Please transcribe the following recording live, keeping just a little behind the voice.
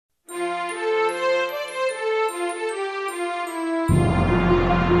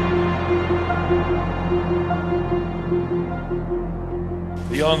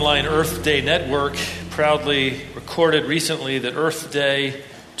The online Earth Day Network proudly recorded recently that Earth Day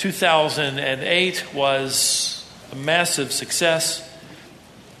 2008 was a massive success.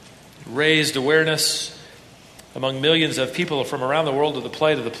 It raised awareness among millions of people from around the world of the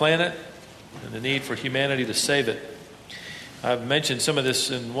plight of the planet and the need for humanity to save it. I've mentioned some of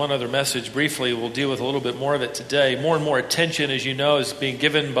this in one other message briefly. We'll deal with a little bit more of it today. More and more attention, as you know, is being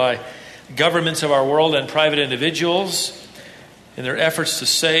given by governments of our world and private individuals in their efforts to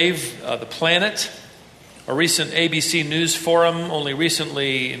save the planet. A recent ABC News forum only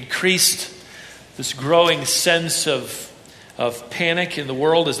recently increased this growing sense of panic in the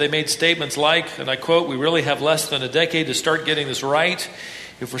world as they made statements like, and I quote, "We really have less than a decade to start getting this right.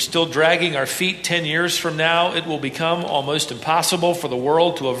 If we're still dragging our feet 10 years from now, it will become almost impossible for the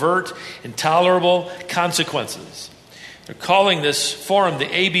world to avert intolerable consequences." They're calling this forum the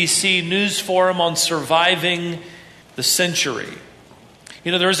ABC News Forum on Surviving the Century.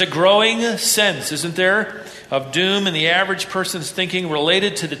 You know, there is a growing sense, isn't there, of doom in the average person's thinking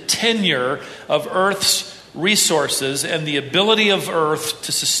related to the tenure of Earth's resources and the ability of Earth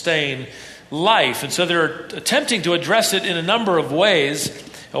to sustain life. And so they're attempting to address it in a number of ways.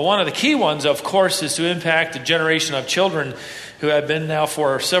 One of the key ones, of course, is to impact a generation of children who have been now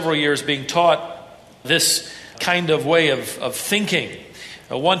for several years being taught this kind of way of thinking.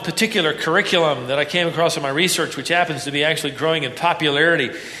 One particular curriculum that I came across in my research, which happens to be actually growing in popularity,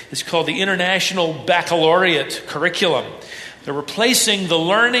 is called the International Baccalaureate Curriculum. They're replacing the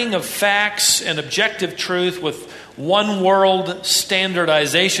learning of facts and objective truth with one world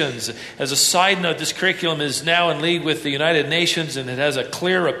standardizations. As a side note, this curriculum is now in league with the United Nations, and it has a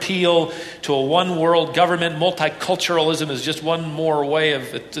clear appeal to a one world government. Multiculturalism is just one more way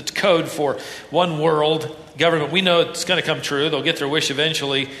of it's code for one world government. We know it's going to come true. They'll get their wish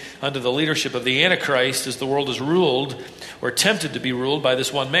eventually under the leadership of the Antichrist as the world is ruled or attempted to be ruled by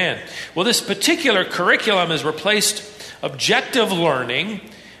this one man. Well, this particular curriculum has replaced objective learning,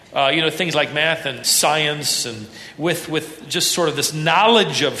 things like math and science, and with just sort of this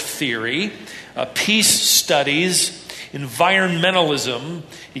knowledge of theory, peace studies, environmentalism,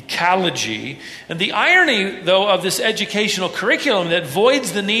 ecology. And the irony, though, of this educational curriculum that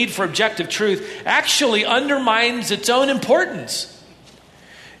voids the need for objective truth actually undermines its own importance.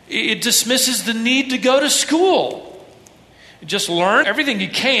 It dismisses the need to go to school. Just learn everything you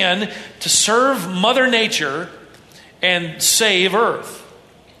can to serve Mother Nature and save Earth.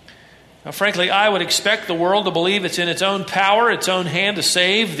 Now, frankly, I would expect the world to believe it's in its own power, its own hand to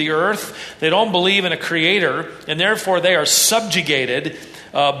save the earth. They don't believe in a creator, and therefore they are subjugated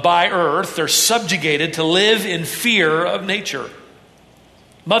by earth. They're subjugated to live in fear of nature.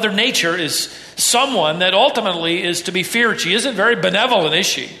 Mother Nature is someone that ultimately is to be feared. She isn't very benevolent, is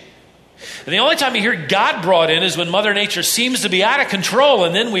she? And the only time you hear God brought in is when Mother Nature seems to be out of control,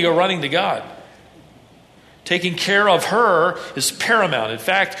 and then we go running to God. Taking care of her is paramount. In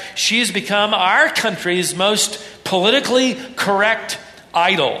fact, she's become our country's most politically correct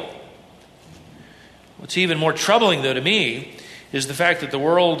idol. What's even more troubling, though, to me, is the fact that the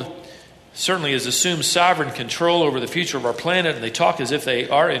world certainly has assumed sovereign control over the future of our planet, and they talk as if they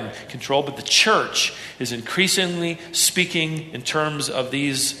are in control, but the church is increasingly speaking in terms of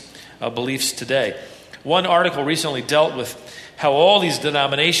these beliefs today. One article recently dealt with how all these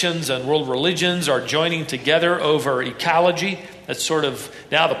denominations and world religions are joining together over ecology. That's sort of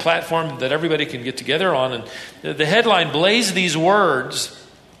now the platform that everybody can get together on. And the headline blazed these words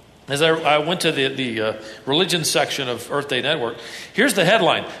as I went to the religion section of Earth Day Network. Here's the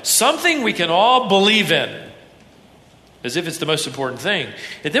headline: "Something we can all believe in," as if it's the most important thing.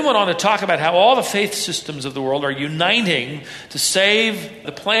 It then went on to talk about how all the faith systems of the world are uniting to save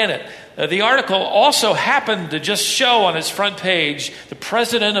the planet. The article also happened to just show on its front page the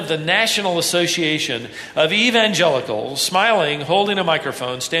president of the National Association of Evangelicals smiling, holding a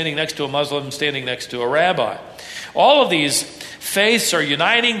microphone, standing next to a Muslim, standing next to a rabbi. All of these faiths are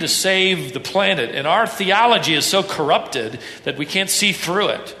uniting to save the planet, and our theology is so corrupted that we can't see through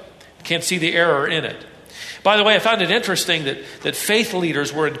it, can't see the error in it. By the way, I found it interesting that faith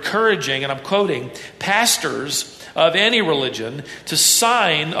leaders were encouraging, and I'm quoting, pastors of any religion to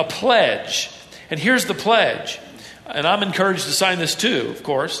sign a pledge. And here's the pledge. And I'm encouraged to sign this too, of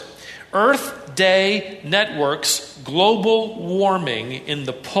course. Earth Day Network's Global Warming in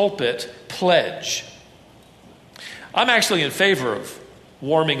the Pulpit Pledge. I'm actually in favor of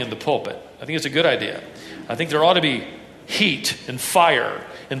warming in the pulpit. I think it's a good idea. I think there ought to be heat and fire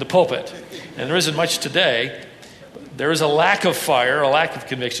in the pulpit. And there isn't much today. There is a lack of fire, a lack of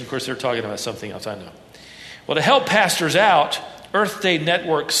conviction. Of course, they're talking about something else, I know. Well, to help pastors out, Earth Day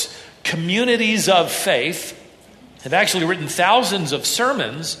Network's Communities of Faith have actually written thousands of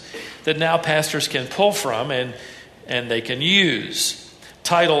sermons that now pastors can pull from and they can use.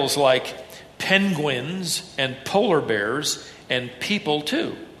 Titles like Penguins and Polar Bears and People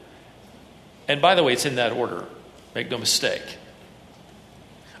Too. And by the way, it's in that order. Make no mistake.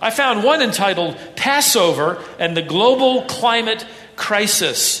 I found one entitled Passover and the Global Climate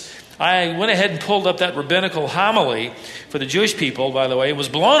Crisis. I went ahead and pulled up that rabbinical homily for the Jewish people, by the way. It was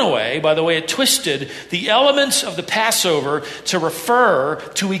blown away by the way it twisted the elements of the Passover to refer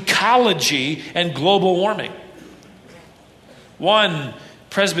to ecology and global warming. One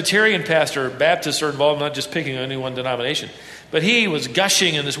Presbyterian pastor, Baptists are involved, not just picking on any one denomination, but he was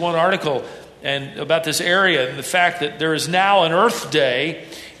gushing in this one article and about this area and the fact that there is now an Earth Day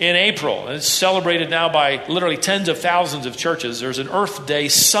in April. And it's celebrated now by literally tens of thousands of churches. There's an Earth Day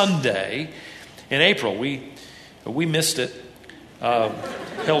Sunday in April. We missed it,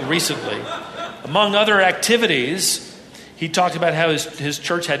 held recently. Among other activities, he talked about how his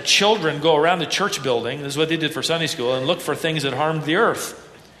church had children go around the church building. This is what they did for Sunday school, and look for things that harmed the earth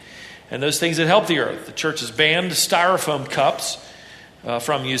and those things that helped the earth. The church has banned styrofoam cups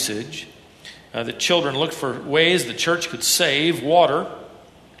from usage. The children looked for ways the church could save water.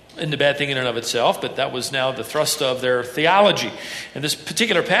 Isn't a bad thing in and of itself, but that was now the thrust of their theology. And this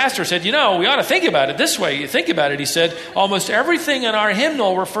particular pastor said, we ought to think about it this way. You think about it, he said, almost everything in our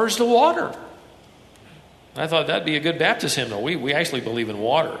hymnal refers to water. I thought that'd be a good Baptist hymnal. We actually believe in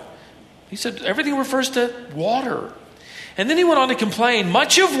water. He said, everything refers to water. And then he went on to complain,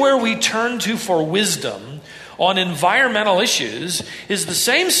 much of where we turn to for wisdom on environmental issues is the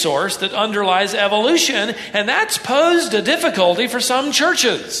same source that underlies evolution, and that's posed a difficulty for some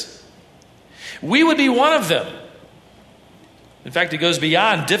churches. We would be one of them. In fact, it goes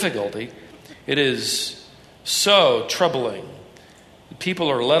beyond difficulty. It is so troubling that people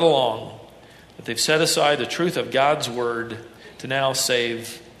are led along, that they've set aside the truth of God's word to now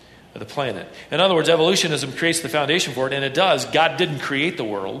save the planet. In other words, evolutionism creates the foundation for it, and it does. God didn't create the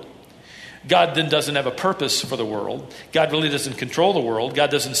world. God then doesn't have a purpose for the world. God really doesn't control the world.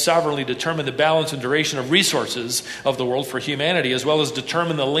 God doesn't sovereignly determine the balance and duration of resources of the world for humanity, as well as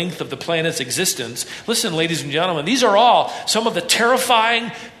determine the length of the planet's existence. Listen, ladies and gentlemen, these are all some of the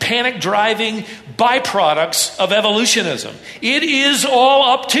terrifying, panic-driving byproducts of evolutionism. It is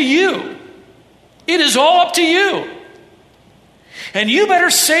all up to you. It is all up to you. And you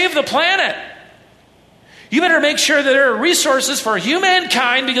better save the planet. You better make sure that there are resources for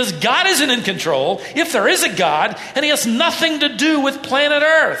humankind because God isn't in control, if there is a God, and he has nothing to do with planet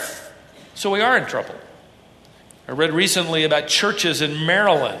Earth. So we are in trouble. I read recently about churches in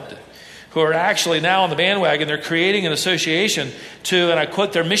Maryland who are actually now on the bandwagon. They're creating an association to, and I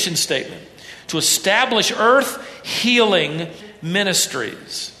quote their mission statement, to establish earth healing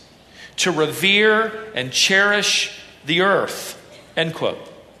ministries, to revere and cherish the earth, end quote.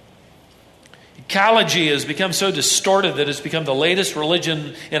 Ecology has become so distorted that it's become the latest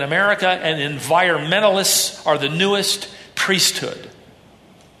religion in America, and environmentalists are the newest priesthood.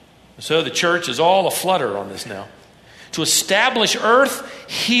 So the church is all aflutter on this now. To establish earth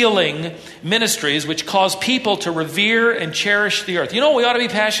healing ministries which cause people to revere and cherish the earth. You know what we ought to be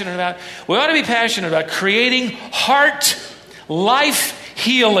passionate about? We ought to be passionate about creating heart, life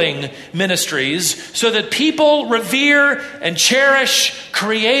healing ministries so that people revere and cherish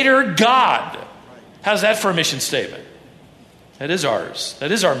Creator God. How's that for a mission statement? That is ours.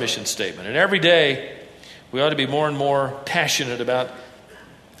 That is our mission statement. And every day, we ought to be more and more passionate about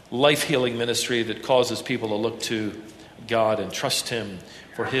life-healing ministry that causes people to look to God and trust Him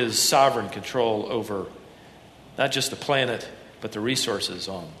for His sovereign control over not just the planet, but the resources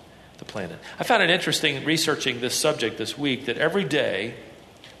on the planet. I found it interesting researching this subject this week that every day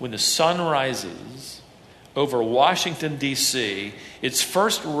when the sun rises over Washington, D.C., its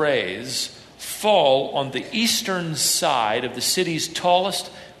first rays fall on the eastern side of the city's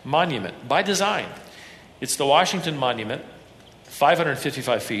tallest monument by design. It's the Washington Monument,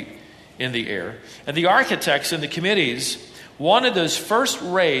 555 feet in the air. And the architects and the committees wanted those first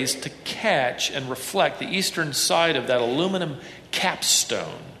rays to catch and reflect the eastern side of that aluminum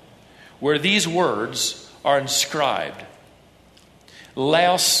capstone where these words are inscribed.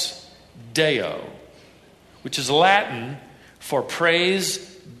 Laus Deo, which is Latin for praise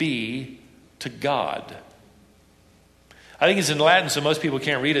be to God. I think it's in Latin, so most people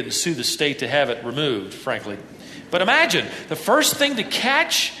can't read it and sue the state to have it removed, frankly. But imagine, the first thing to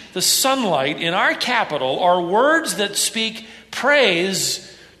catch the sunlight in our capital are words that speak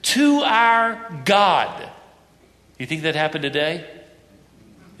praise to our God. You think that happened today?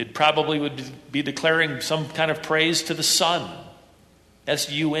 It probably would be declaring some kind of praise to the sun,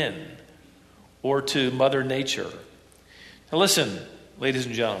 S-U-N, or to Mother Nature, Now listen, ladies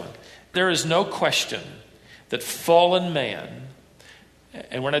and gentlemen, there is no question that fallen man,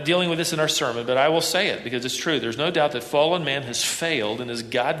 and we're not dealing with this in our sermon, but I will say it because it's true. There's no doubt that fallen man has failed in his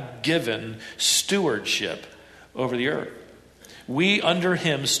God-given stewardship over the earth. We, under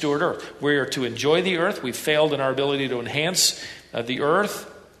him, steward earth. We are to enjoy the earth. We've failed in our ability to enhance the earth,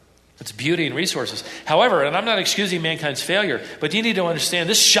 its beauty and resources. However, and I'm not excusing mankind's failure, but you need to understand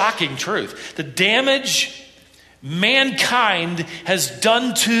this shocking truth. The damage mankind has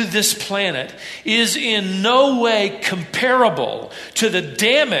done to this planet is in no way comparable to the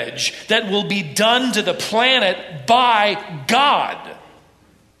damage that will be done to the planet by God.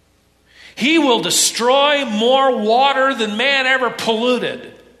 He will destroy more water than man ever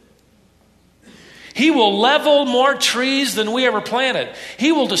polluted. He will level more trees than we ever planted.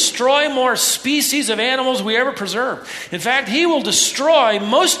 He will destroy more species of animals we ever preserved. In fact, he will destroy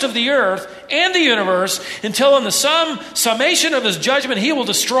most of the earth and the universe until in the summation of his judgment, he will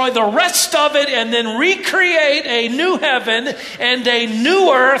destroy the rest of it and then recreate a new heaven and a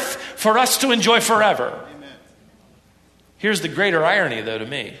new earth for us to enjoy forever. Amen. Here's the greater irony, though, to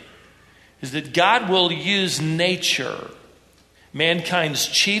me, is that God will use nature, mankind's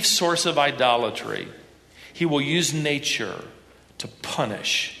chief source of idolatry. He will use nature to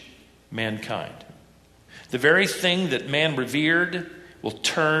punish mankind. The very thing that man revered will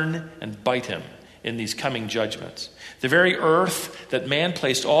turn and bite him in these coming judgments. The very earth that man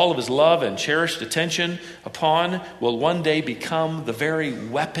placed all of his love and cherished attention upon will one day become the very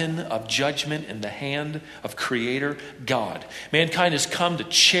weapon of judgment in the hand of Creator God. Mankind has come to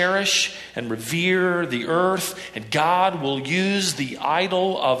cherish and revere the earth, and God will use the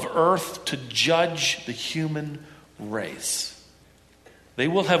idol of earth to judge the human race. They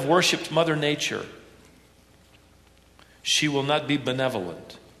will have worshipped Mother Nature. She will not be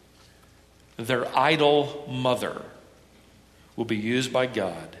benevolent. Their idol mother will be used by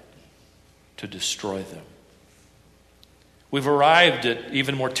God to destroy them. We've arrived at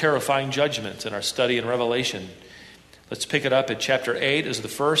even more terrifying judgments in our study in Revelation. Let's pick it up at chapter 8 as the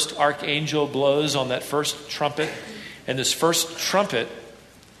first archangel blows on that first trumpet. And this first trumpet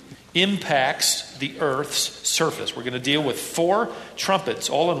impacts the earth's surface. We're going to deal with 4 trumpets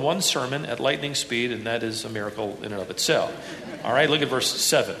all in one sermon at lightning speed, and that is a miracle in and of itself. All right, look at verse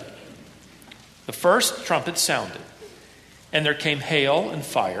 7. The first trumpet sounded, and there came hail and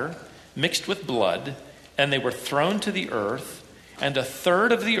fire mixed with blood, and they were thrown to the earth, and a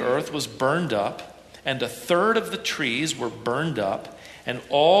third of the earth was burned up, and a third of the trees were burned up, and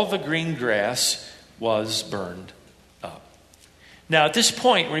all the green grass was burned up. Now at this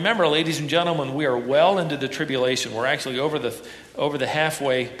point, remember, ladies and gentlemen, we are well into the tribulation. We're actually over the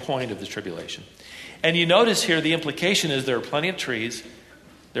halfway point of the tribulation. And you notice here the implication is there are plenty of trees,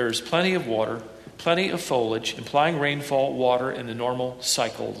 there's plenty of water, plenty of foliage, implying rainfall, water, and the normal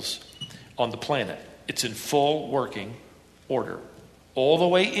cycles on the planet. It's in full working order. All the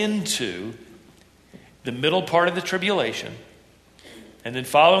way into the middle part of the tribulation. And then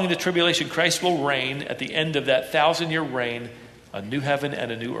following the tribulation, Christ will reign. At the end of that 1,000-year reign, a new heaven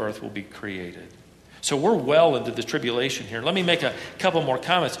and a new earth will be created. So we're well into the tribulation here. Let me make a couple more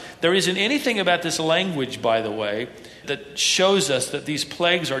comments. There isn't anything about this language, by the way, that shows us that these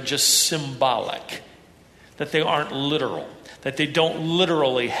plagues are just symbolic, that they aren't literal, that they don't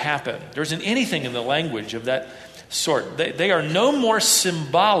literally happen. There isn't anything in the language of that sort. They are no more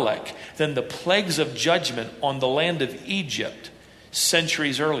symbolic than the plagues of judgment on the land of Egypt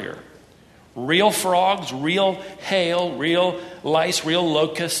centuries earlier. Real frogs, real hail, real lice, real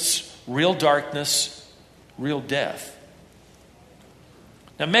locusts, real darkness, real death.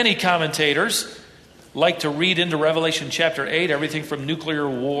 Now, many commentators like to read into Revelation chapter 8 everything from nuclear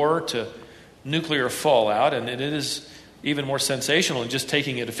war to nuclear fallout, and it is even more sensational than just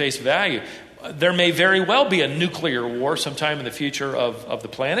taking it at face value. There may very well be a nuclear war sometime in the future of the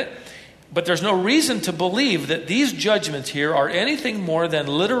planet, but there's no reason to believe that these judgments here are anything more than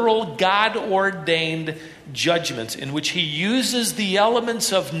literal God-ordained judgments in which he uses the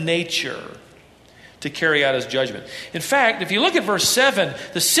elements of nature to carry out his judgment. In fact, if you look at verse 7,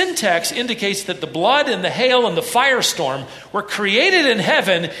 the syntax indicates that the blood and the hail and the firestorm were created in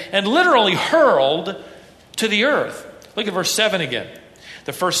heaven and literally hurled to the earth. Look at verse 7 again.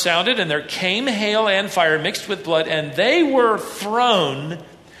 The first sounded, and there came hail and fire mixed with blood, and they were thrown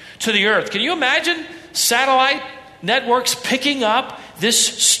to the earth. Can you imagine satellite networks picking up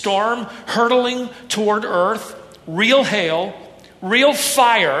this storm hurtling toward earth? Real hail, real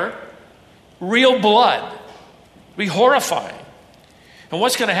fire, real blood. It'd be horrifying. And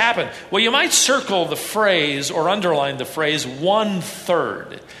what's going to happen? Well, you might circle the phrase or underline the phrase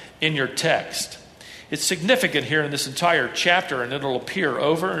 1/3 in your text. It's significant here in this entire chapter, and it'll appear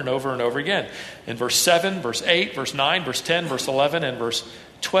over and over and over again. In verse 7, verse 8, verse 9, verse 10, verse 11, and verse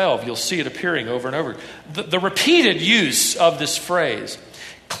 12, you'll see it appearing over and over. The repeated use of this phrase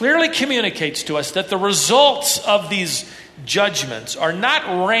clearly communicates to us that the results of these judgments are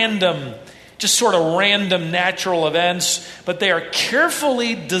not random, just sort of random natural events, but they are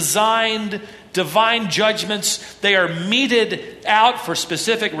carefully designed divine judgments. They are meted out for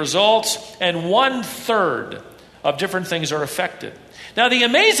specific results, and 1/3 of different things are affected. Now, the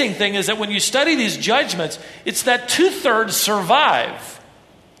amazing thing is that when you study these judgments, it's that 2/3 survive.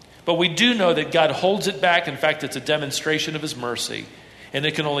 But we do know that God holds it back. In fact, it's a demonstration of his mercy. And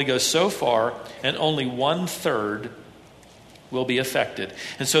it can only go so far, and only 1/3 will be affected.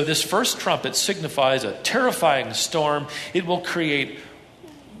 And so this first trumpet signifies a terrifying storm. It will create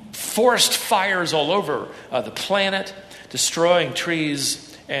forest fires all over the planet, destroying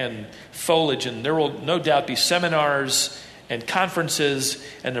trees and foliage. And there will no doubt be seminars and conferences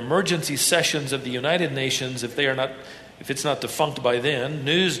and emergency sessions of the United Nations, if it's not defunct by then,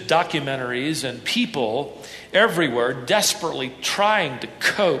 news documentaries, and people everywhere desperately trying to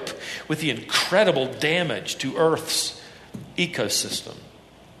cope with the incredible damage to Earth's ecosystem.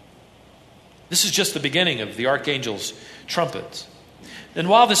 This is just the beginning of the archangel's trumpets. And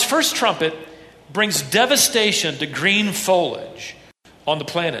while this first trumpet brings devastation to green foliage on the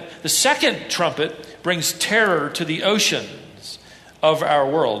planet, the second trumpet brings terror to the oceans of our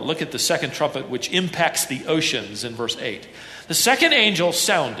world. Look at the second trumpet, which impacts the oceans in verse 8. The second angel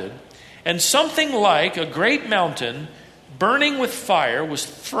sounded, and something like a great mountain burning with fire was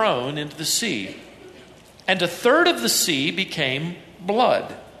thrown into the sea. And 1/3 of the sea became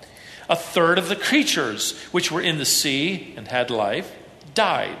blood. 1/3 of the creatures which were in the sea and had life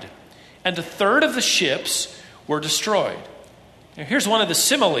died. And 1/3 of the ships were destroyed. Now, here's one of the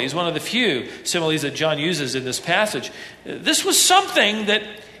similes, one of the few similes that John uses in this passage. This was something that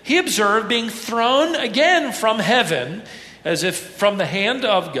he observed being thrown again from heaven, as if from the hand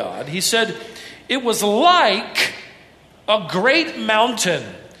of God. He said, it was like a great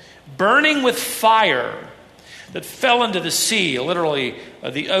mountain burning with fire that fell into the sea, literally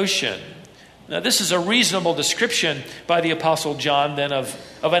the ocean. Now, this is a reasonable description by the Apostle John then of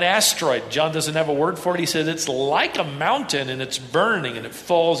an asteroid. John doesn't have a word for it. He says it's like a mountain and it's burning and it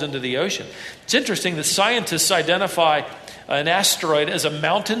falls into the ocean. It's interesting that scientists identify an asteroid as a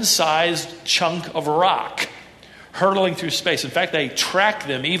mountain-sized chunk of rock hurtling through space. In fact, they track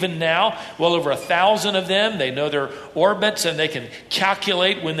them even now, well over 1,000 of them. They know their orbits, and they can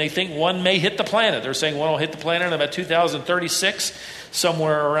calculate when they think one may hit the planet. They're saying one will hit the planet in about 2036,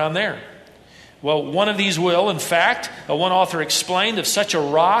 somewhere around there. Well, one of these will. In fact, one author explained if such a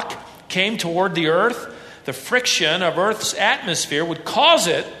rock came toward the Earth, the friction of Earth's atmosphere would cause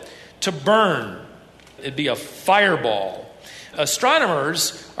it to burn. It'd be a fireball.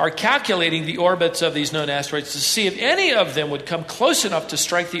 Astronomers are calculating the orbits of these known asteroids to see if any of them would come close enough to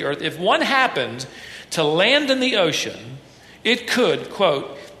strike the Earth. If one happened to land in the ocean, it could,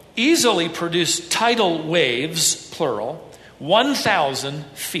 quote, easily produce tidal waves, plural, 1,000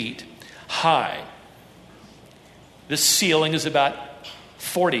 feet high. This ceiling is about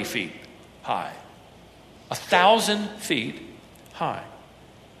 40 feet high. 1,000 feet high.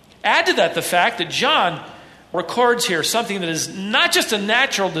 Add to that the fact that John records here something that is not just a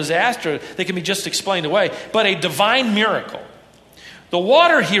natural disaster that can be just explained away, but a divine miracle. The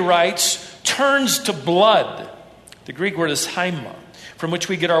water, he writes, turns to blood. The Greek word is haima, from which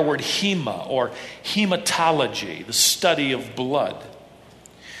we get our word hema, or hematology, the study of blood.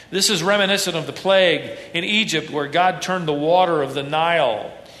 This is reminiscent of the plague in Egypt, where God turned the water of the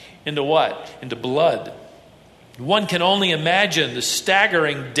Nile into what? Into blood. One can only imagine the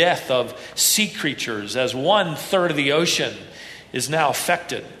staggering death of sea creatures as 1/3 of the ocean is now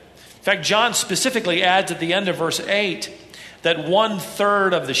affected. In fact, John specifically adds at the end of verse 8 that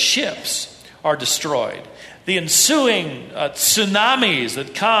 1/3 of the ships are destroyed. The ensuing tsunamis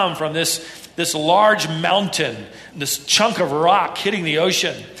that come from this large mountain, this chunk of rock hitting the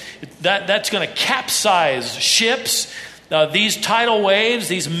ocean, that's going to capsize ships. These tidal waves,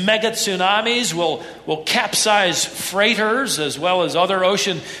 these mega tsunamis will capsize freighters as well as other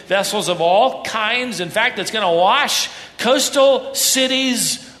ocean vessels of all kinds. In fact, it's going to wash coastal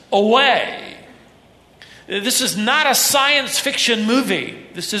cities away. This is not a science fiction movie.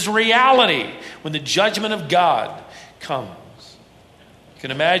 This is reality when the judgment of God comes. You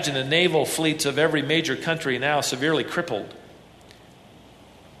can imagine the naval fleets of every major country now severely crippled.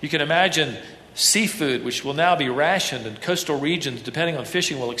 You can imagine seafood, which will now be rationed, and coastal regions, depending on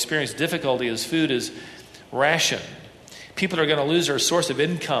fishing, will experience difficulty as food is rationed. People are going to lose their source of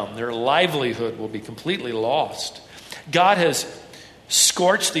income. Their livelihood will be completely lost. God has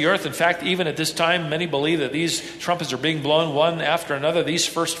scorched the earth. In fact, even at this time, many believe that these trumpets are being blown one after another. These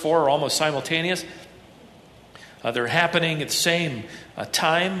first four are almost simultaneous. They're happening at the same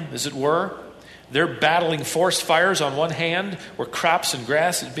time, as it were. They're battling forest fires on one hand, where crops and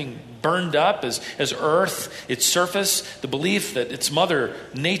grass is being burned up as earth, its surface. The belief that its mother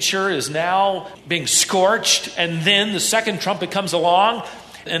nature is now being scorched. And then the second trumpet comes along,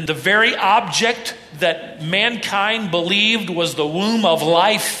 and the very object that mankind believed was the womb of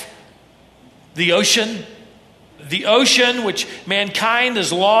life, the ocean, which mankind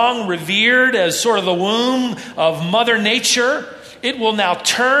has long revered as sort of the womb of Mother Nature, it will now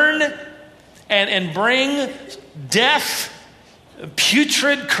turn and bring death,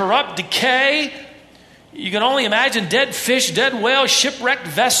 putrid, corrupt decay. You can only imagine dead fish, dead whales, shipwrecked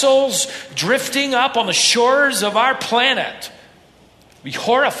vessels drifting up on the shores of our planet. It'd be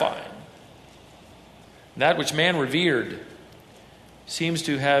horrifying. That which man revered seems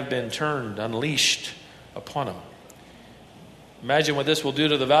to have been turned, unleashed upon him. Imagine what this will do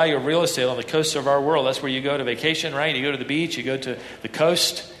to the value of real estate on the coasts of our world. That's where you go to vacation, right? You go to the beach, you go to the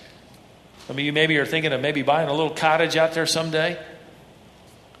coast. Some of you maybe are thinking of maybe buying a little cottage out there someday.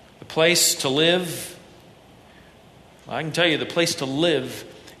 The place to live. I can tell you the place to live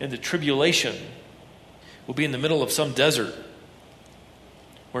in the tribulation will be in the middle of some desert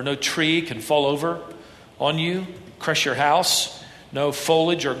where no tree can fall over on you, crush your house. No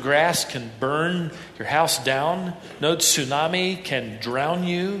foliage or grass can burn your house down. No tsunami can drown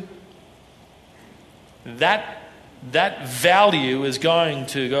you. That value is going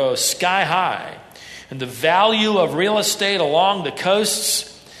to go sky high. And the value of real estate along the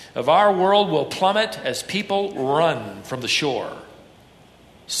coasts of our world will plummet as people run from the shore,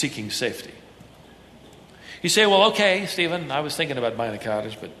 seeking safety. You say, well, okay, Stephen, I was thinking about buying a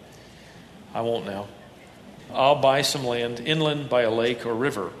cottage, but I won't now. I'll buy some land inland by a lake or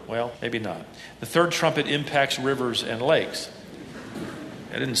river. Well, maybe not. The third trumpet impacts rivers and lakes.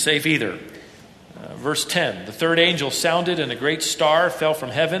 That isn't safe either. Verse 10, the third angel sounded and a great star fell from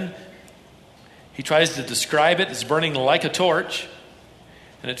heaven. He tries to describe it as burning like a torch.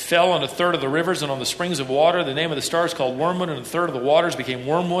 And it fell on a third of the rivers and on the springs of water. The name of the star is called Wormwood, and a third of the waters became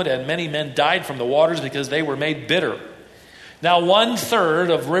wormwood, and many men died from the waters because they were made bitter. Now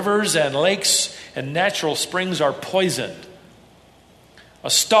 1/3 of rivers and lakes and natural springs are poisoned. A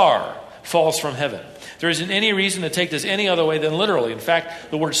star falls from heaven. There isn't any reason to take this any other way than literally. In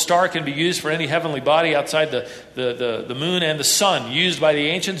fact, the word star can be used for any heavenly body outside the moon and the sun, used by the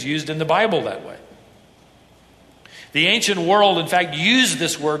ancients, used in the Bible that way. The ancient world, in fact, used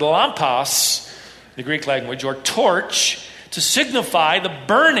this word lampos, the Greek language, or torch, to signify the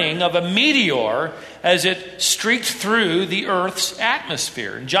burning of a meteor as it streaked through the earth's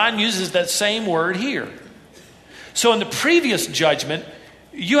atmosphere. And John uses that same word here. So in the previous judgment,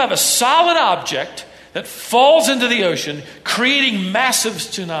 you have a solid object that falls into the ocean, creating massive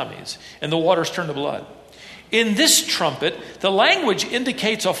tsunamis, and the waters turn to blood. In this trumpet, the language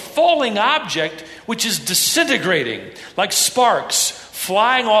indicates a falling object which is disintegrating, like sparks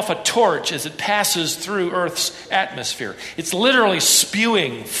flying off a torch as it passes through Earth's atmosphere. It's literally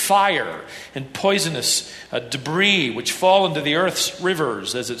spewing fire and poisonous debris which fall into the Earth's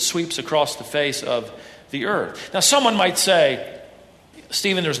rivers as it sweeps across the face of the earth. Now someone might say,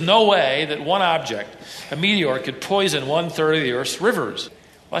 Stephen, there's no way that one object, a meteor, could poison 1/3 of the Earth's rivers.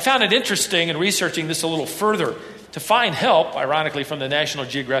 Well, I found it interesting in researching this a little further to find help, ironically, from the National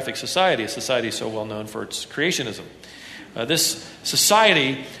Geographic Society, a society so well known for its creationism. This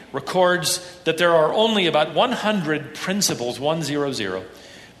society records that there are only about 100 principal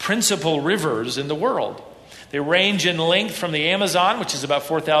rivers in the world. They range in length from the Amazon, which is about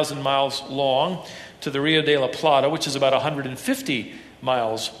 4,000 miles long, to the Rio de la Plata, which is about 150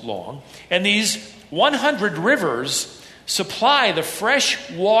 miles long. And these 100 rivers supply the fresh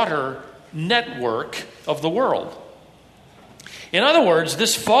water network of the world. In other words,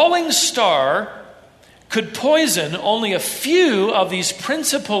 this falling star could poison only a few of these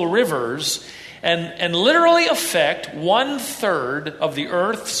principal rivers and literally affect 1/3 of the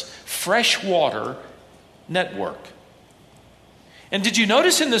Earth's fresh water network. And did you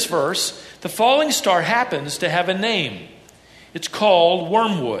notice in this verse, the falling star happens to have a name. It's called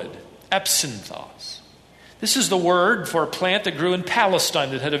wormwood, epsinthos. This is the word for a plant that grew in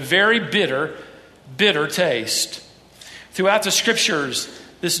Palestine that had a very bitter taste. Throughout the scriptures,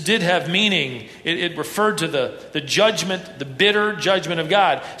 this did have meaning. It referred to the judgment, the bitter judgment of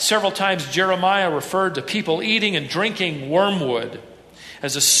God. Several times Jeremiah referred to people eating and drinking wormwood.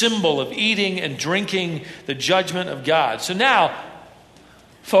 as a symbol of eating and drinking the judgment of God. So now,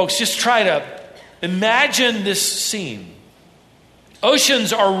 folks, just try to imagine this scene.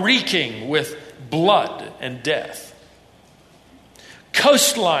 Oceans are reeking with blood and death.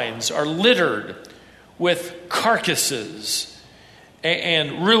 Coastlines are littered with carcasses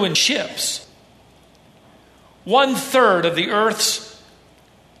and ruined ships. 1/3 of the earth's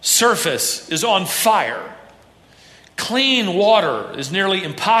surface is on fire. Clean water is nearly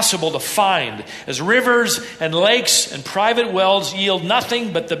impossible to find, as rivers and lakes and private wells yield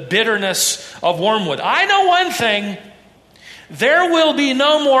nothing but the bitterness of wormwood. I know one thing: there will be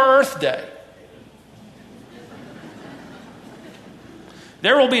no more Earth Day.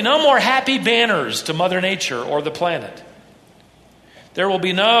 There will be no more happy banners to Mother Nature or the planet. There will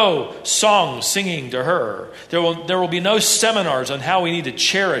be no songs singing to her. There will be no seminars on how we need to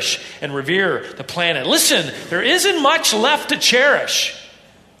cherish and revere the planet. Listen, there isn't much left to cherish.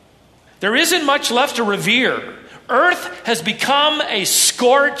 There isn't much left to revere. Earth has become a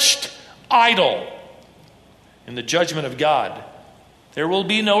scorched idol in the judgment of God. There will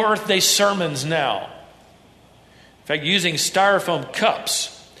be no Earth Day sermons now. In fact, using styrofoam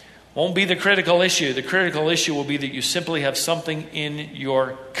cups won't be the critical issue. The critical issue will be that you simply have something in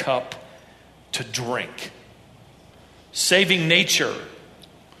your cup to drink. Saving nature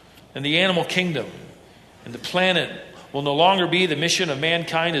and the animal kingdom and the planet will no longer be the mission of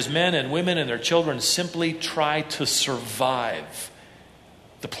mankind, as men and women and their children simply try to survive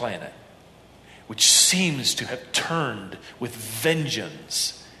the planet, which seems to have turned with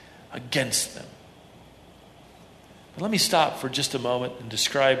vengeance against them. But let me stop for just a moment and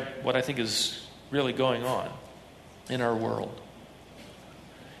describe what I think is really going on in our world.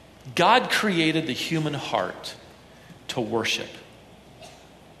 God created the human heart to worship.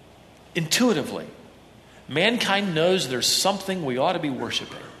 Intuitively, mankind knows there's something we ought to be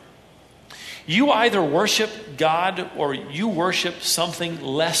worshiping. You either worship God or you worship something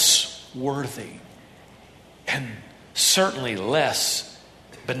less worthy and certainly less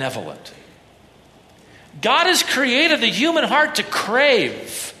benevolent. God has created the human heart to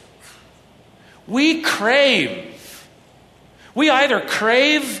crave. We crave. We either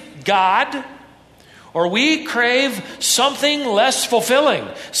crave God or we crave something less fulfilling,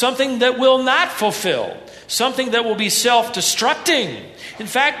 something that will not fulfill, something that will be self-destructing. In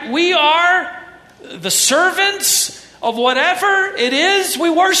fact, we are the servants of whatever it is we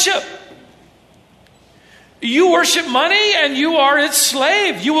worship. You worship money and you are its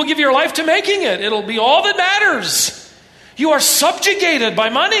slave. You will give your life to making it. It'll be all that matters. You are subjugated by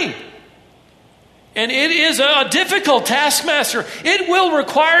money. And it is a difficult taskmaster. It will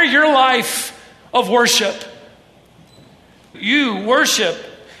require your life of worship. You worship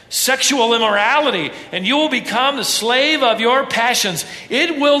sexual immorality and you will become the slave of your passions.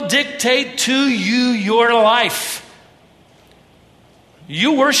 It will dictate to you your life.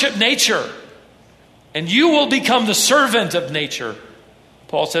 You worship nature and you will become the servant of nature.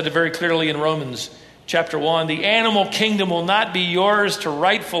 Paul said it very clearly in Romans chapter 1. The animal kingdom will not be yours to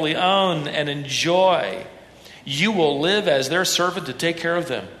rightfully own and enjoy. You will live as their servant to take care of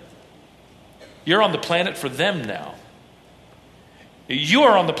them. You're on the planet for them now. You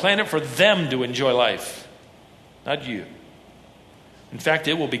are on the planet for them to enjoy life, not you. In fact,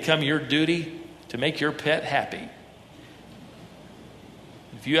 it will become your duty to make your pet happy.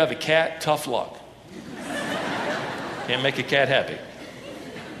 If you have a cat, tough luck. Can't make a cat happy.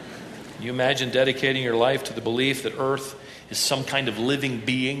 Can you imagine dedicating your life to the belief that Earth is some kind of living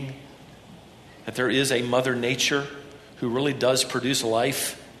being? That there is a Mother Nature who really does produce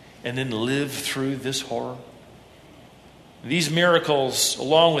life and then live through this horror? These miracles,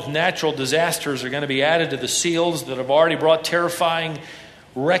 along with natural disasters, are going to be added to the seals that have already brought terrifying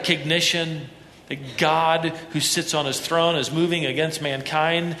recognition that God, who sits on his throne, is moving against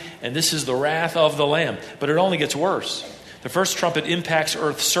mankind, and this is the wrath of the Lamb. But it only gets worse. The first trumpet impacts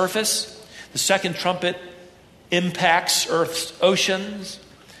Earth's surface. The second trumpet impacts Earth's oceans.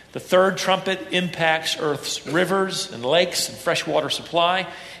 The third trumpet impacts Earth's rivers and lakes and freshwater supply.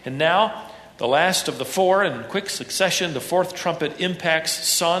 And now, the last of the four, in quick succession, the fourth trumpet impacts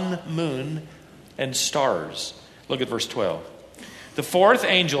sun, moon, and stars. Look at verse 12. The fourth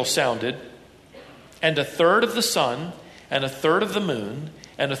angel sounded, and a third of the sun, and a third of the moon,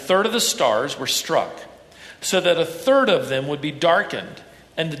 and a third of the stars were struck, so that a third of them would be darkened,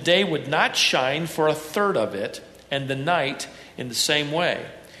 and the day would not shine for a third of it, and the night in the same way.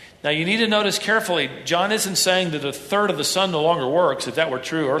 Now you need to notice carefully, John isn't saying that a third of the sun no longer works. If that were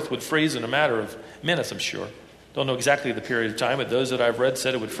true, Earth would freeze in a matter of minutes, I'm sure. Don't know exactly the period of time, but those that I've read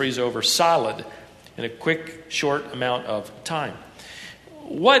said it would freeze over solid in a quick, short amount of time.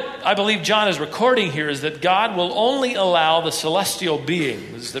 What I believe John is recording here is that God will only allow the celestial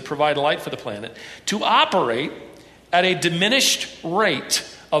beings that provide light for the planet to operate at a diminished rate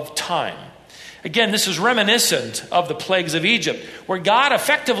of time. Again, this is reminiscent of the plagues of Egypt, where God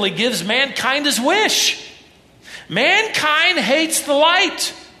effectively gives mankind his wish. Mankind hates the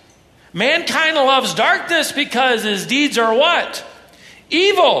light. Mankind loves darkness because his deeds are what?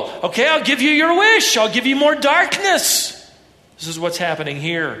 Evil. Okay, I'll give you your wish. I'll give you more darkness. This is what's happening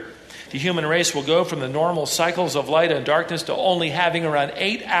here. The human race will go from the normal cycles of light and darkness to only having around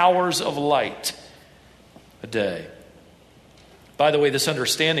 8 hours of light a day. By the way, this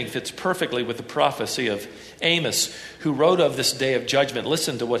understanding fits perfectly with the prophecy of Amos, who wrote of this day of judgment.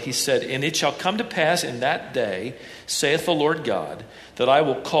 Listen to what he said. "And it shall come to pass in that day, saith the Lord God, that I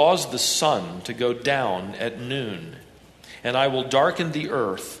will cause the sun to go down at noon, and I will darken the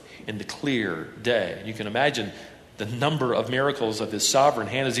earth in the clear day." And you can imagine the number of miracles of his sovereign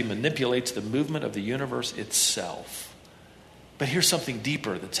hand as he manipulates the movement of the universe itself. But here's something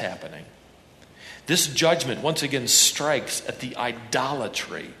deeper that's happening. This judgment once again strikes at the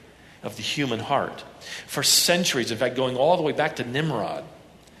idolatry of the human heart. For centuries, in fact, going all the way back to Nimrod,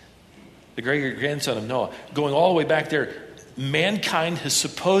 the great-grandson of Noah, going all the way back there, mankind has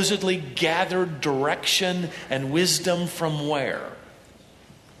supposedly gathered direction and wisdom from where?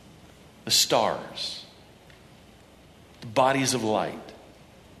 The stars. The bodies of light,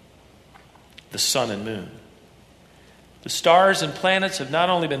 the sun and moon. The stars and planets have not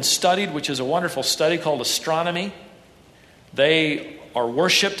only been studied, which is a wonderful study called astronomy. They are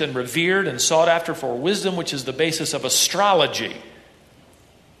worshipped and revered and sought after for wisdom, which is the basis of astrology.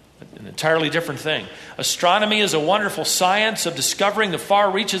 An entirely different thing. Astronomy is a wonderful science of discovering the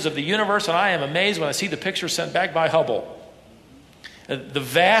far reaches of the universe, and I am amazed when I see the pictures sent back by Hubble. The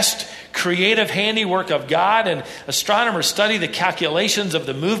vast creative handiwork of God, and astronomers study the calculations of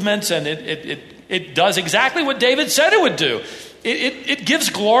the movements, and it does exactly what David said it would do. It gives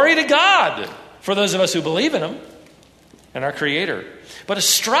glory to God for those of us who believe in Him and our Creator. But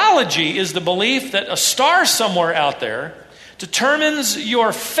astrology is the belief that a star somewhere out there determines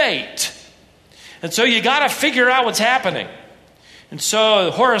your fate. And so you got to figure out what's happening. And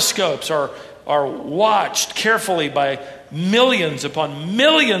so horoscopes are watched carefully by millions upon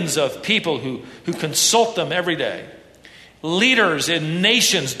millions of people who consult them every day. Leaders in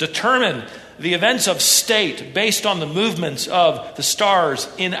nations determine the events of state based on the movements of the stars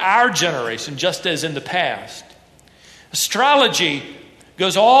in our generation, just as in the past. Astrology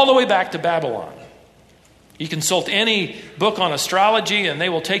goes all the way back to Babylon. You consult any book on astrology and they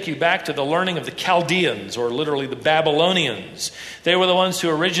will take you back to the learning of the Chaldeans, or literally the Babylonians. They were the ones who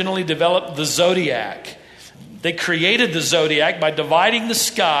originally developed the zodiac. They created the zodiac by dividing the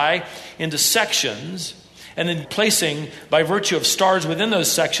sky into sections and then placing, by virtue of stars within those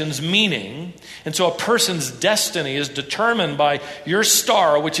sections, meaning. And so a person's destiny is determined by your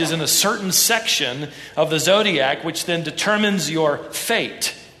star, which is in a certain section of the zodiac, which then determines your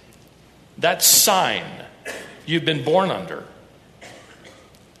fate. That sign you've been born under.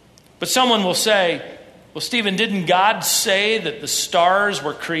 But someone will say, well, Stephen, didn't God say that the stars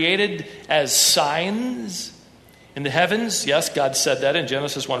were created as signs in the heavens? Yes, God said that in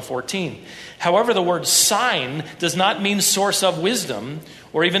Genesis 1:14. However, the word sign does not mean source of wisdom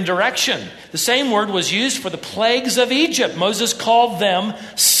or even direction. The same word was used for the plagues of Egypt. Moses called them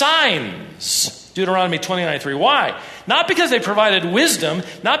signs. Deuteronomy 29:3. Why? Not because they provided wisdom,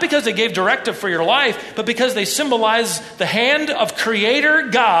 not because they gave directive for your life, but because they symbolize the hand of Creator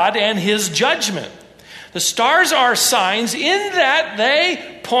God and His judgment. The stars are signs in that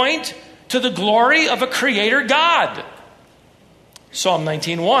they point to the glory of a Creator God. Psalm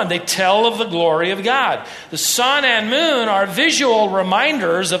 19:1, they tell of the glory of God. The sun and moon are visual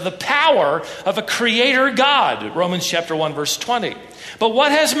reminders of the power of a Creator God. Romans chapter 1, verse 20. But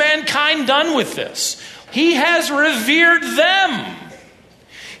what has mankind done with this? He has revered them.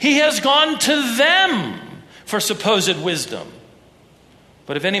 He has gone to them for supposed wisdom.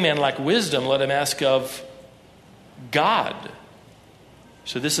 But if any man lack wisdom, let him ask of God.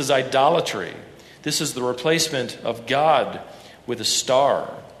 So this is idolatry. This is the replacement of God with a star.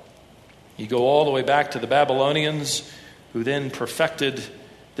 You go all the way back to the Babylonians, who then perfected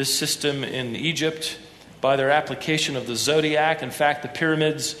this system in Egypt by their application of the zodiac. In fact, the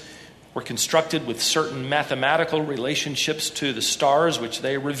pyramids were constructed with certain mathematical relationships to the stars, which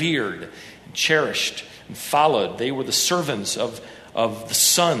they revered and cherished and followed. They were the servants of the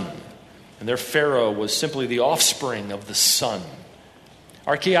sun, and their pharaoh was simply the offspring of the sun.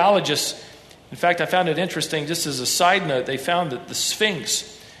 Archaeologists, in fact, I found it interesting, just as a side note, they found that the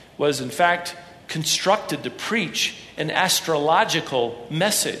Sphinx was in fact constructed to preach an astrological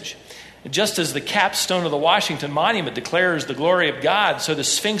message. Just as the capstone of the Washington Monument declares the glory of God, so the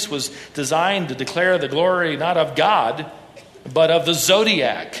Sphinx was designed to declare the glory not of God, but of the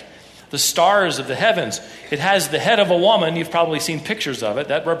zodiac, the stars of the heavens. It has the head of a woman. You've probably seen pictures of it.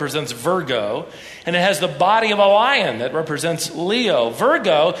 That represents Virgo. And it has the body of a lion. That represents Leo.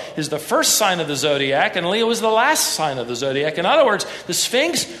 Virgo is the first sign of the zodiac, and Leo is the last sign of the zodiac. In other words, the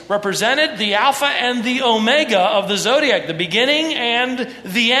Sphinx represented the Alpha and the Omega of the zodiac, the beginning and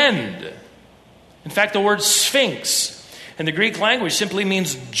the end. In fact, the word Sphinx in the Greek language simply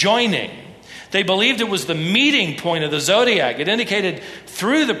means joining. They believed it was the meeting point of the zodiac. It indicated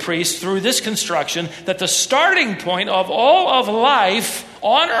through the priest, through this construction, that the starting point of all of life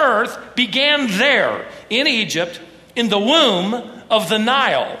on earth began there, in Egypt, in the womb of the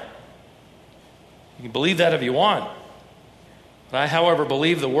Nile. You can believe that if you want. But I, however,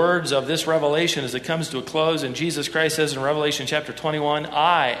 believe the words of this revelation as it comes to a close. And Jesus Christ says in Revelation chapter 21,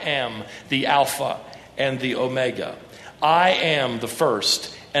 I am the Alpha and the Omega. I am the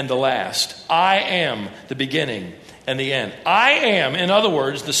first and the last. I am the beginning and the end. I am, in other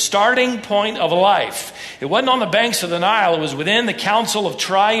words, the starting point of life. It wasn't on the banks of the Nile. It was within the counsel of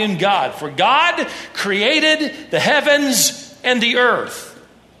triune God. For God created the heavens and the earth.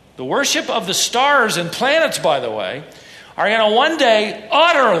 The worship of the stars and planets, by the way, are going to one day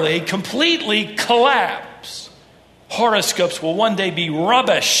utterly, completely collapse. Horoscopes will one day be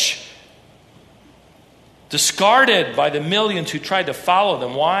rubbish, discarded by the millions who tried to follow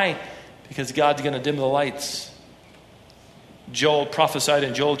them. Why? Because God's going to dim the lights. Joel prophesied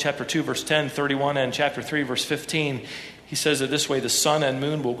in Joel chapter 2, verse 10, 31, and chapter 3, verse 15. He says it this way, the sun and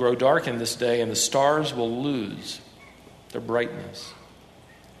moon will grow dark in this day, and the stars will lose their brightness.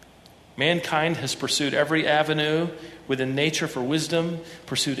 Mankind has pursued every avenue within nature for wisdom,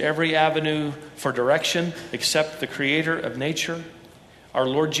 pursued every avenue for direction, except the creator of nature, our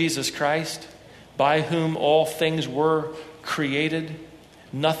Lord Jesus Christ, by whom all things were created.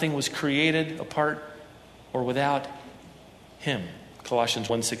 Nothing was created apart or without him. Colossians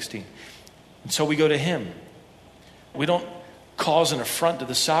 1:16. And so we go to him. We don't cause an affront to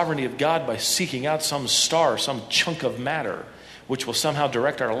the sovereignty of God by seeking out some star, some chunk of matter, which will somehow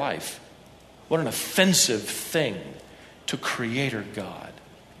direct our life. What an offensive thing to Creator God.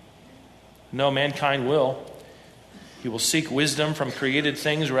 No, mankind will. He will seek wisdom from created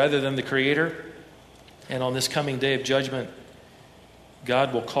things rather than the Creator. And on this coming day of judgment,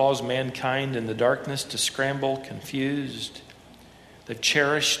 God will cause mankind in the darkness to scramble, confused. They've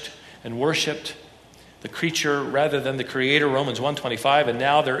cherished and worshipped the creature rather than the Creator, Romans 1:25, and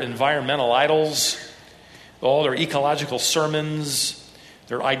now they're environmental idols, all their ecological sermons,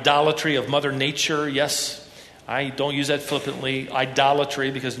 their idolatry of Mother Nature. Yes, I don't use that flippantly,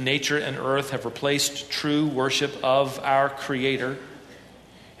 idolatry, because nature and earth have replaced true worship of our Creator.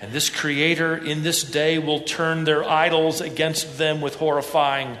 And this Creator in this day will turn their idols against them with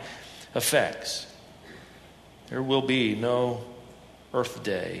horrifying effects. There will be no Earth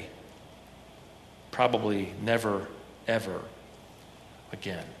Day. Probably never, ever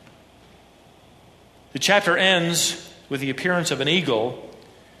again. The chapter ends with the appearance of an eagle.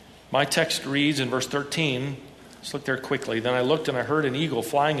 My text reads in verse 13, let's look there quickly. Then I looked and I heard an eagle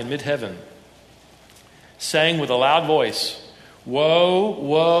flying in mid-heaven, saying with a loud voice, woe,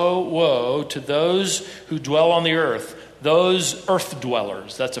 woe, woe to those who dwell on the earth, those earth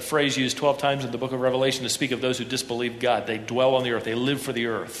dwellers. That's a phrase used 12 times in the book of Revelation to speak of those who disbelieve God. They dwell on the earth. They live for the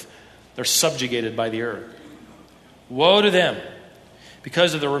earth. They're subjugated by the earth. Woe to them,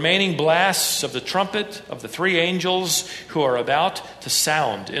 because of the remaining blasts of the trumpet of the three angels who are about to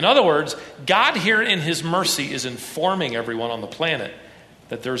sound. In other words, God here in his mercy is informing everyone on the planet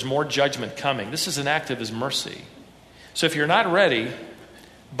that there's more judgment coming. This is an act of his mercy. So if you're not ready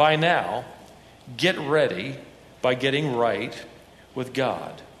by now, get ready by getting right with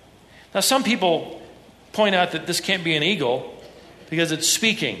God. Now, some people point out that this can't be an eagle because it's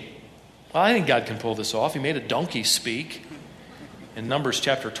speaking. Well, I think God can pull this off. He made a donkey speak in Numbers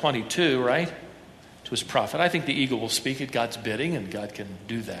chapter 22, right? To his prophet. I think the eagle will speak at God's bidding, and God can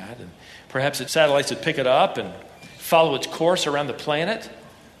do that. And perhaps its satellites would pick it up and follow its course around the planet,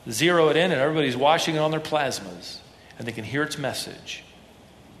 zero it in, and everybody's watching it on their plasmas. And they can hear its message.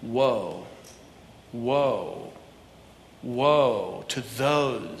 Woe, woe, woe to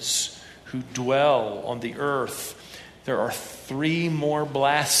those who dwell on the earth. There are 3 more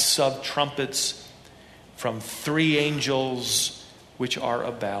blasts of trumpets from 3 angels which are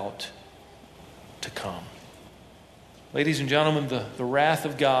about to come. Ladies and gentlemen, the wrath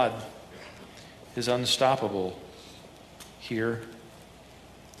of God is unstoppable here.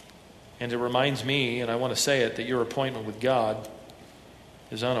 And it reminds me, and I want to say it, that your appointment with God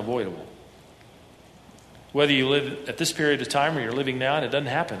is unavoidable. Whether you live at this period of time or you're living now and it doesn't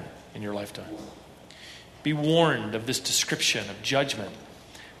happen in your lifetime. Be warned of this description of judgment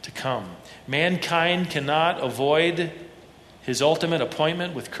to come. Mankind cannot avoid his ultimate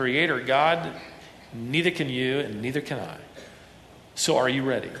appointment with Creator God. Neither can you and neither can I. So are you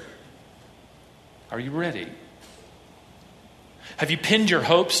ready? Are you ready? Have you pinned your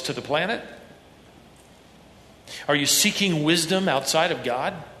hopes to the planet? Are you seeking wisdom outside of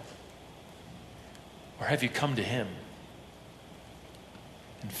God? Or have you come to Him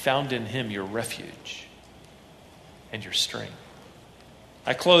and found in Him your refuge and your strength?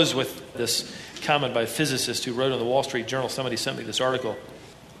 I close with this comment by a physicist who wrote in the Wall Street Journal. Somebody sent me this article.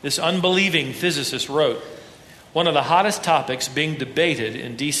 This unbelieving physicist wrote, "One of the hottest topics being debated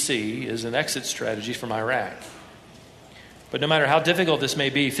in D.C. is an exit strategy from Iraq. But no matter how difficult this may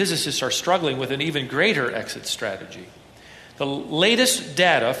be, physicists are struggling with an even greater exit strategy. The latest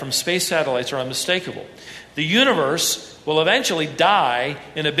data from space satellites are unmistakable. The universe will eventually die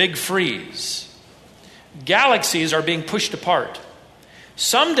in a big freeze. Galaxies are being pushed apart.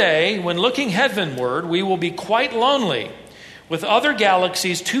 Someday, when looking heavenward, we will be quite lonely, with other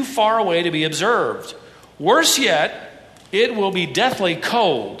galaxies too far away to be observed. Worse yet, it will be deathly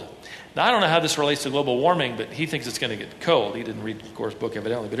cold." Now, I don't know how this relates to global warming, but he thinks it's going to get cold. He didn't read Gore's book,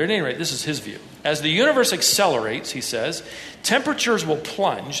 evidently. But at any rate, this is his view. As the universe accelerates, he says, temperatures will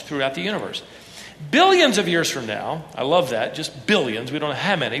plunge throughout the universe. Billions of years from now, I love that, just billions, we don't know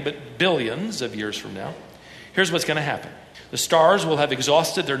how many, but billions of years from now, here's what's going to happen. The stars will have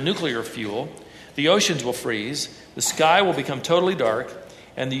exhausted their nuclear fuel, the oceans will freeze, the sky will become totally dark,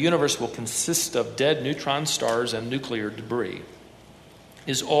 and the universe will consist of dead neutron stars and nuclear debris.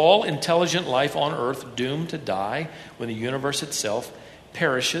 Is all intelligent life on Earth doomed to die when the universe itself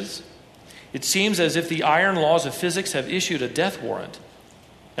perishes? It seems as if the iron laws of physics have issued a death warrant.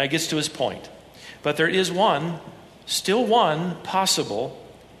 Now he gets to his point. But there is still one possible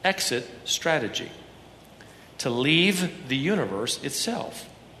exit strategy: to leave the universe itself.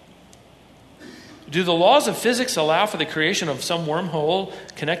 Do the laws of physics allow for the creation of some wormhole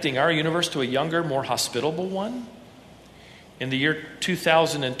connecting our universe to a younger, more hospitable one? In the year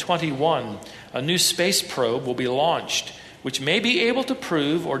 2021, a new space probe will be launched, which may be able to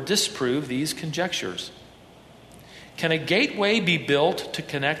prove or disprove these conjectures. Can a gateway be built to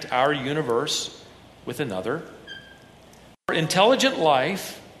connect our universe with another? For intelligent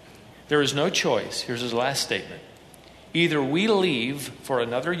life, there is no choice. Here's his last statement. Either we leave for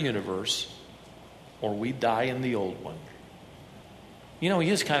another universe, or we die in the old one. You know, he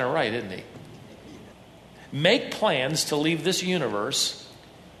is kind of right, isn't he? Make plans to leave this universe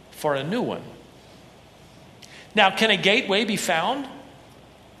for a new one. Now, can a gateway be found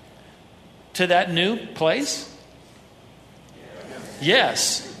to that new place?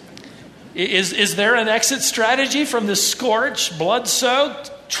 Yes. Is there an exit strategy from this scorched,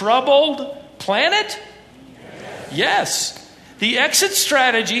 blood-soaked, troubled planet? Yes. The exit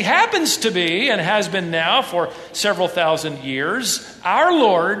strategy happens to be, and has been now for several thousand years, our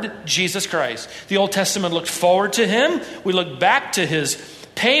Lord Jesus Christ. The Old Testament looked forward to Him. We look back to His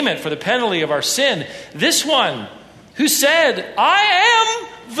payment for the penalty of our sin. This one who said, "I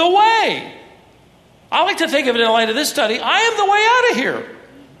am the way." I like to think of it in light of this study. I am the way out of here.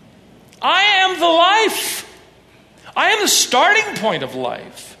 I am the life. I am the starting point of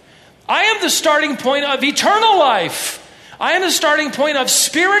life. I am the starting point of eternal life. I am the starting point of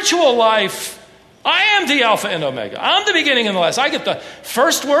spiritual life. I am the Alpha and Omega. I'm the beginning and the last. I get the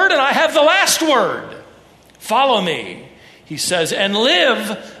first word and I have the last word. Follow me, he says, and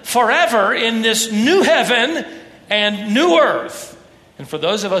live forever in this new heaven and new earth. And for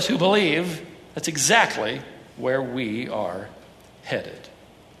those of us who believe, that's exactly where we are headed.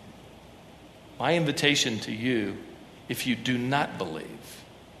 My invitation to you, if you do not believe,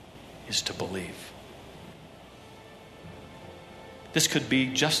 is to believe. This could be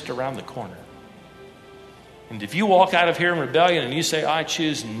just around the corner. And if you walk out of here in rebellion and you say, "I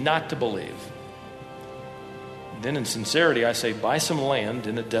choose not to believe," then in sincerity I say, buy some land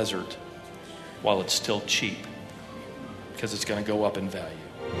in a desert while it's still cheap, because it's going to go up in value.